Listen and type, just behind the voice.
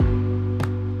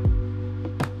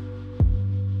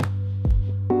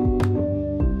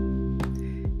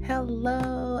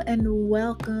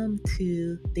welcome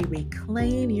to the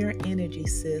Reclaim Your Energy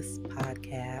Sis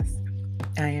podcast.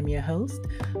 I am your host,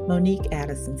 Monique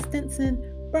Addison Stinson,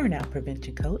 burnout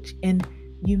prevention coach, and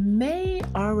you may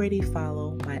already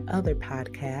follow my other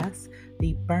podcast,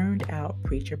 the Burned Out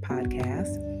Preacher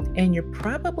podcast, and you're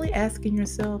probably asking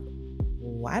yourself,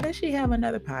 why does she have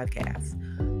another podcast?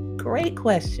 Great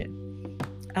question.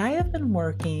 I have been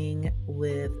working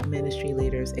with ministry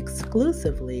leaders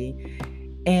exclusively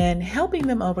and helping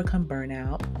them overcome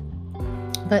burnout.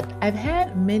 But I've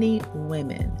had many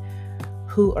women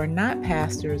who are not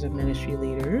pastors or ministry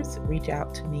leaders reach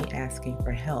out to me asking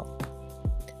for help.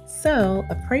 So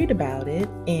I prayed about it,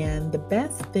 and the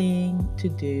best thing to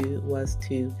do was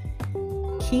to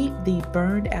keep the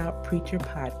Burned Out Preacher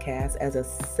podcast as a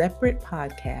separate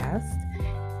podcast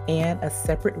and a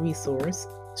separate resource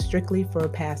strictly for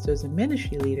pastors and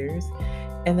ministry leaders,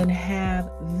 and then have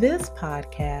this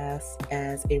podcast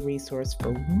as a resource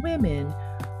for women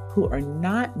who are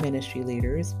not ministry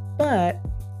leaders, but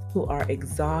who are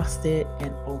exhausted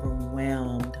and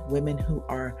overwhelmed, women who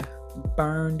are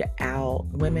burned out,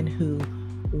 women who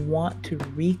want to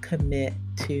recommit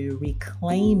to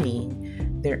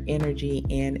reclaiming their energy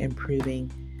and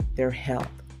improving their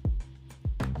health.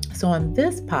 So on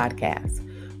this podcast,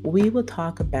 we will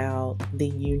talk about the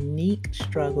unique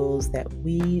struggles that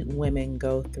we women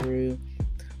go through,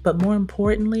 but more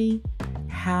importantly,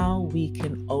 how we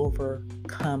can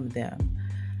overcome them.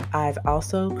 I've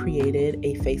also created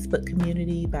a Facebook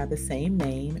community by the same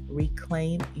name,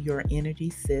 Reclaim Your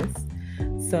Energy Sis,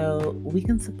 so we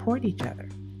can support each other.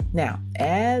 Now,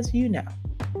 as you know,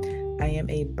 I am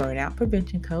a burnout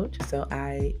prevention coach, so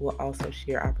I will also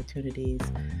share opportunities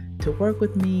to work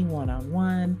with me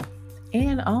one-on-one,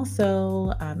 and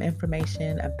also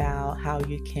information about how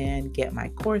you can get my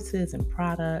courses and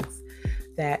products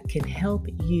that can help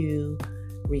you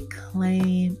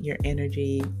reclaim your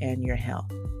energy and your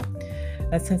health.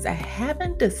 Now, since I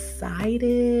haven't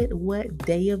decided what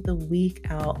day of the week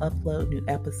I'll upload new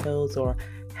episodes or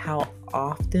how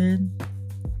often,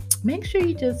 make sure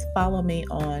you just follow me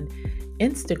on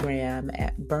Instagram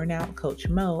at Burnout Coach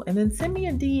Mo, and then send me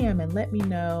a DM and let me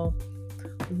know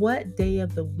what day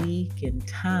of the week and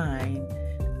time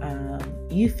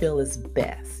you feel is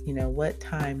best. What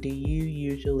time do you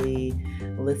usually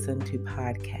listen to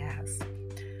podcasts?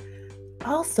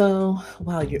 Also,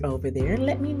 while you're over there,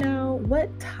 let me know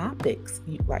what topics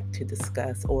you'd like to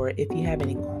discuss, or if you have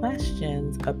any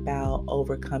questions about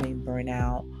overcoming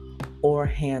burnout or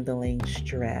handling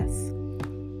stress.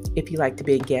 If you'd like to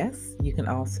be a guest, you can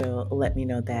also let me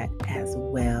know that as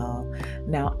well.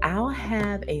 Now, I'll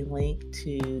have a link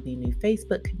to the new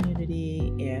Facebook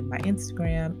community and my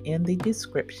Instagram in the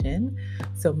description.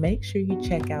 So make sure you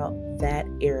check out that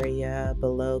area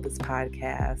below this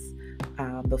podcast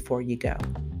before you go.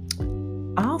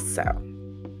 Also,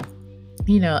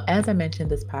 as I mentioned,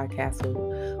 this podcast,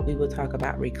 we will talk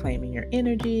about reclaiming your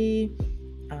energy,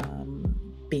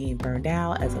 being burned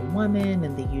out as a woman,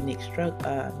 and the unique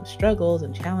struggles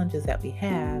and challenges that we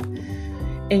have.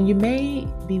 And you may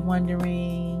be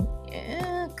wondering,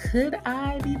 could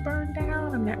I be burned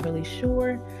out? I'm not really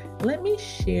sure. Let me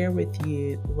share with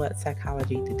you what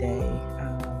Psychology Today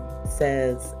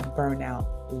says burnout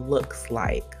looks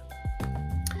like.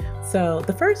 So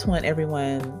the first one,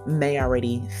 everyone may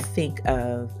already think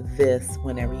of this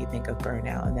whenever you think of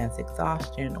burnout, and that's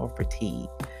exhaustion or fatigue.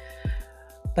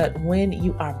 But when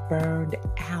you are burned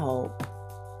out,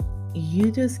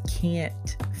 you just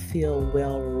can't feel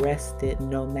well rested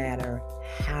no matter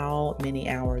how many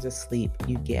hours of sleep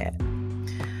you get.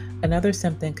 Another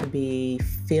symptom could be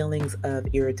feelings of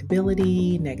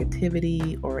irritability,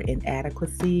 negativity, or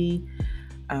inadequacy,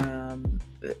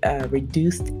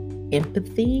 reduced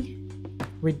empathy,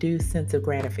 reduced sense of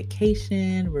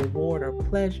gratification, reward, or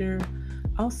pleasure.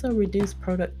 Also, reduced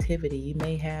productivity. You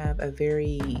may have a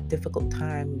very difficult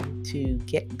time to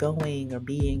get going or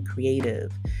being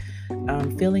creative.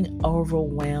 Feeling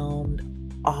overwhelmed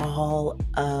all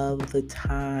of the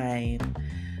time.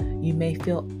 You may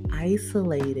feel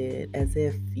isolated, as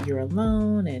if you're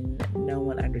alone and no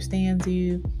one understands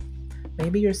you.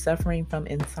 Maybe you're suffering from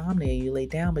insomnia. You lay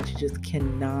down, but you just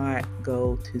cannot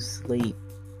go to sleep.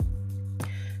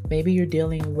 Maybe you're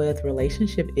dealing with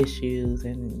relationship issues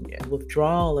and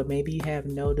withdrawal, or maybe you have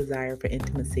no desire for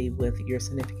intimacy with your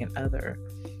significant other.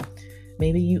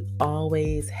 Maybe you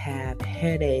always have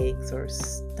headaches or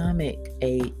stomach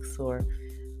aches or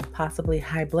possibly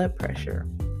high blood pressure.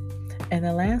 And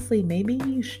then lastly, maybe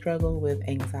you struggle with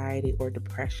anxiety or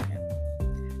depression.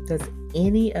 Does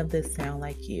any of this sound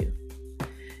like you?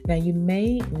 Now, you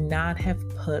may not have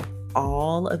put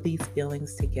all of these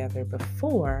feelings together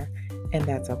before, and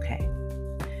that's okay.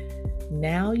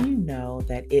 Now you know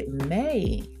that it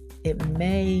may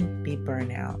be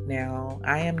burnout. Now,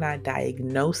 I am not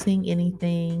diagnosing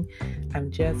anything.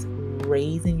 I'm just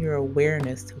raising your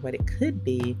awareness to what it could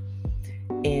be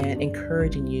and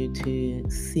encouraging you to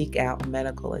seek out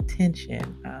medical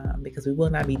attention, because we will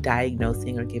not be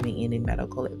diagnosing or giving any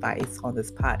medical advice on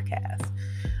this podcast.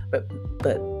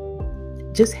 But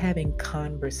just having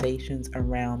conversations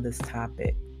around this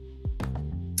topic.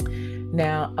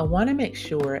 Now, I want to make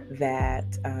sure that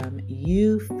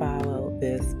you follow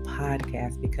this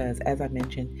podcast because, as I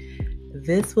mentioned,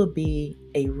 this will be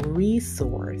a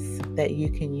resource that you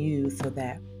can use so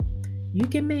that you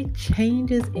can make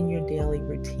changes in your daily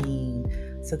routine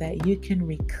so that you can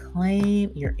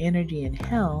reclaim your energy and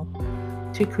health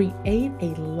to create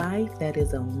a life that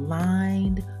is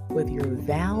aligned with your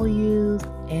values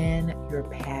and your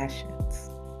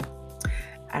passions.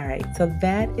 All right, so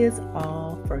that is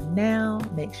all for now.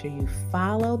 Make sure you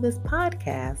follow this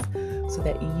podcast so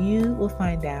that you will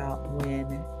find out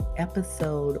when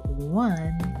episode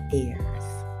 1 airs.